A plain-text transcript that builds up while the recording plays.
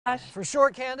For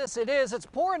sure, Candace, it is. It's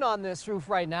pouring on this roof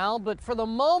right now, but for the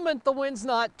moment, the wind's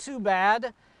not too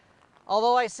bad.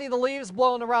 Although I see the leaves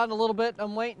blowing around a little bit,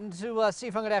 I'm waiting to see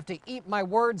if I'm going to have to eat my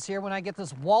words here when I get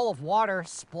this wall of water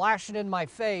splashing in my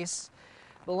face.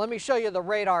 But let me show you the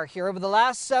radar here. Over the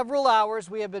last several hours,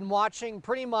 we have been watching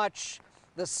pretty much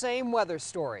the same weather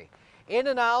story. In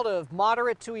and out of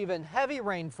moderate to even heavy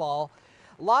rainfall.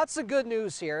 Lots of good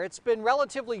news here. It's been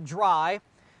relatively dry.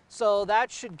 So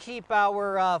that should keep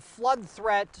our flood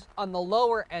threat on the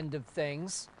lower end of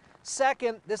things.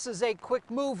 Second, this is a quick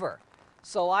mover.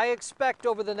 So I expect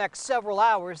over the next several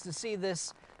hours to see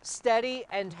this steady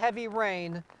and heavy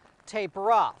rain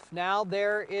taper off. Now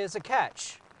there is a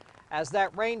catch. As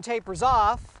that rain tapers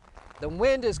off, the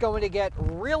wind is going to get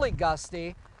really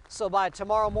gusty. So by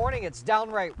tomorrow morning, it's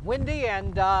downright windy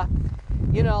and,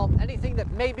 anything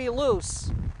that may be loose,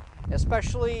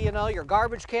 especially, your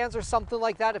garbage cans or something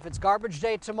like that, if it's garbage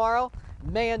day tomorrow,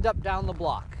 may end up down the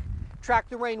block. Track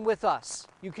the rain with us.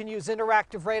 You can use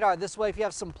interactive radar. This way, if you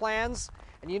have some plans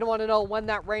and you don't want to know when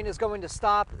that rain is going to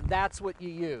stop, that's what you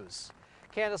use.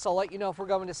 Candace, I'll let you know if we're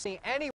going to see any